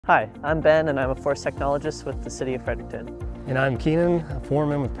Hi, I'm Ben and I'm a forest technologist with the City of Fredericton. And I'm Keenan, a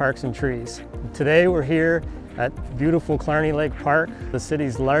foreman with Parks and Trees. Today we're here at beautiful Killarney Lake Park, the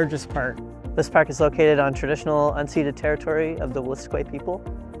city's largest park. This park is located on traditional unceded territory of the Wolastoqey people.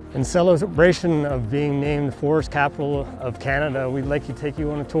 In celebration of being named Forest Capital of Canada, we'd like to take you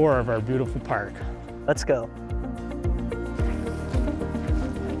on a tour of our beautiful park. Let's go.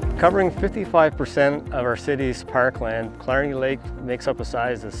 Covering 55% of our city's parkland, Killarney Lake makes up a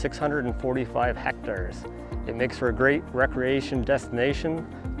size of 645 hectares. It makes for a great recreation destination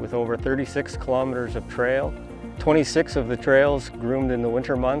with over 36 kilometers of trail. 26 of the trails groomed in the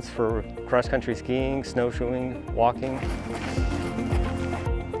winter months for cross-country skiing, snowshoeing, walking.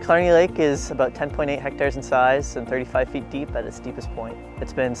 Killarney Lake is about 10.8 hectares in size and 35 feet deep at its deepest point.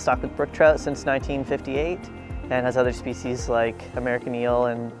 It's been stocked with brook trout since 1958 and has other species like American eel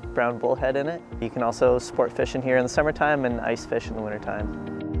and brown bullhead in it. You can also sport fish in here in the summertime and ice fish in the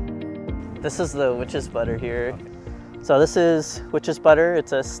wintertime. This is the witch's butter here. So this is witch's butter.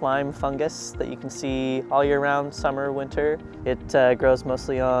 It's a slime fungus that you can see all year round, summer, winter. It grows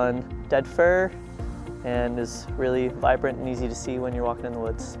mostly on dead fir and is really vibrant and easy to see when you're walking in the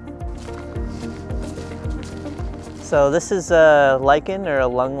woods. So this is a lichen or a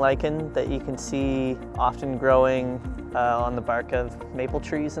lung lichen that you can see often growing on the bark of maple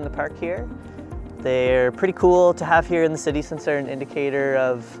trees in the park here. They're pretty cool to have here in the city since they're an indicator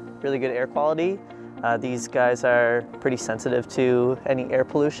of really good air quality. These guys are pretty sensitive to any air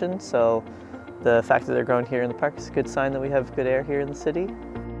pollution, so the fact that they're grown here in the park is a good sign that we have good air here in the city.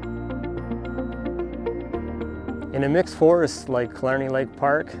 In a mixed forest like Killarney Lake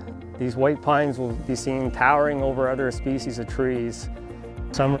Park, these white pines will be seen towering over other species of trees.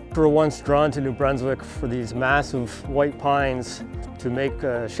 Some were once drawn to New Brunswick for these massive white pines to make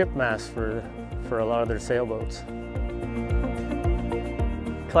ship masts for a lot of their sailboats.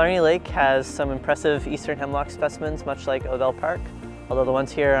 Killarney Lake has some impressive eastern hemlock specimens, much like Odell Park, although the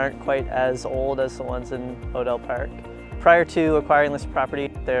ones here aren't quite as old as the ones in Odell Park. Prior to acquiring this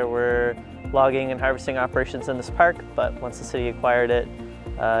property, there were logging and harvesting operations in this park, but once the city acquired it,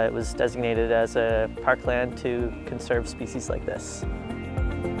 it was designated as a parkland to conserve species like this.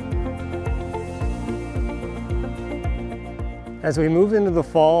 As we move into the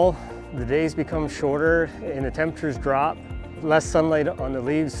fall, the days become shorter and the temperatures drop. Less sunlight on the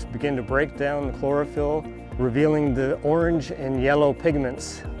leaves begin to break down the chlorophyll, revealing the orange and yellow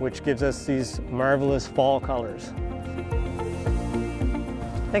pigments, which gives us these marvelous fall colors.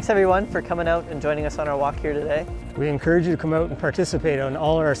 Thanks everyone for coming out and joining us on our walk here today. We encourage you to come out and participate on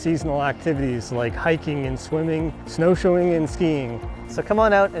all our seasonal activities like hiking and swimming, snowshoeing and skiing. So come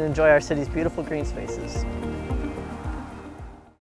on out and enjoy our city's beautiful green spaces.